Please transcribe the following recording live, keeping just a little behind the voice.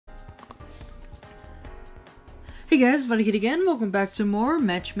Hey guys, Vadakid again. Welcome back to more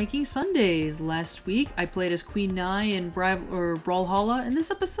Matchmaking Sundays. Last week I played as Queen Nai in Brawlhalla. In this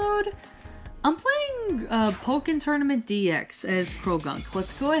episode, I'm playing Pokken Tournament DX as Croagunk.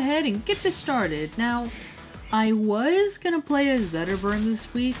 Let's go ahead and get this started. Now, I was gonna play as Zetterburn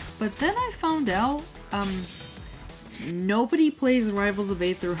this week, but then I found out nobody plays Rivals of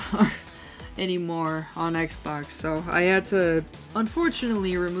Aether anymore on Xbox, so I had to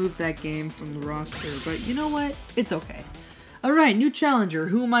unfortunately remove that game from the roster, but you know what? It's okay. Alright, new challenger.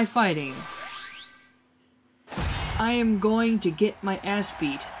 Who am I fighting? I am going to get my ass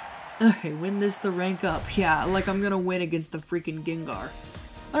beat. Okay, win this to rank up. Yeah, like I'm gonna win against the freaking Gengar.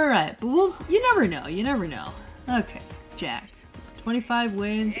 Alright, but you never know, you never know. Okay, Jack. 25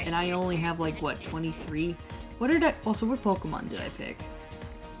 wins, and I only have like, what, 23? Also, what Pokemon did I pick?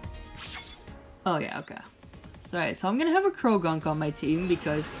 Oh yeah, okay. Alright, so I'm gonna have a Croagunk on my team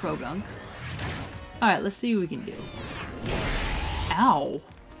because Croagunk. Alright, let's see what we can do. Ow!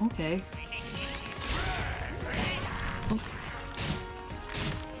 Okay. Oh.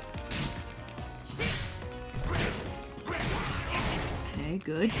 Okay,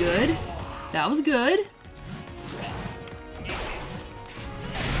 good, good. That was good.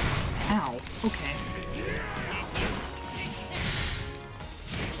 Ow, okay.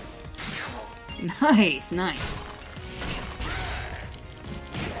 Nice, nice.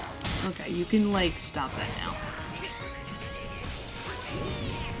 Okay, you can, like, stop that now.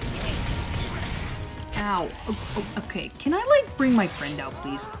 Ow. Oh, okay, can I, like, bring my friend out,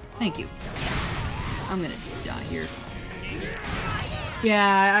 please? Thank you. I'm gonna die here.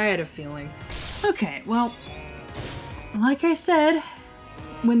 Yeah, I had a feeling. Okay, well, like I said,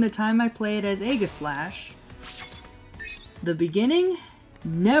 when the time I played as Aegislash, the beginning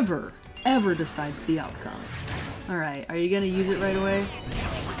never ever decides the outcome. Alright, are you gonna use it right away?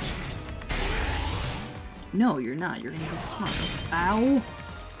 No, you're not. You're gonna be smart. Ow!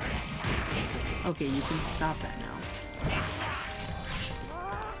 Okay, you can stop that now.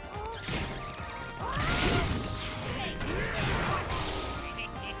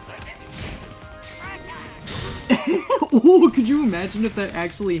 Ooh, could you imagine if that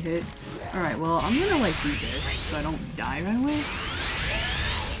actually hit? Alright, well, I'm gonna, like, do this so I don't die right away.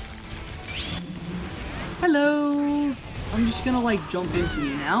 Hello! I'm just gonna, like, jump into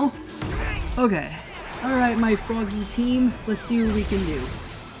you now. Okay. Alright, my froggy team. Let's see what we can do.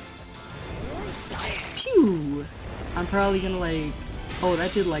 Pew! I'm probably gonna, like... Oh,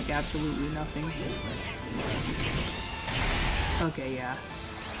 that did, like, absolutely nothing. Okay, yeah.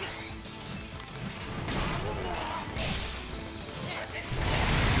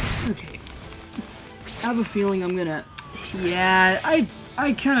 Okay. I have a feeling I'm gonna... Yeah,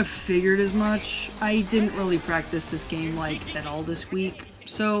 I kind of figured as much. I didn't really practice this game, like, at all this week.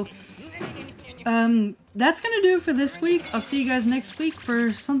 So, that's gonna do it for this week. I'll see you guys next week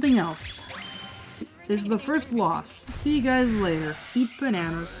for something else. This is the first loss. See you guys later. Eat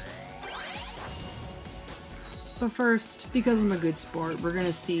bananas. But first, because I'm a good sport, we're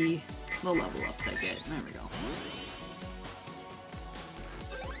gonna see the level ups I get. There we go.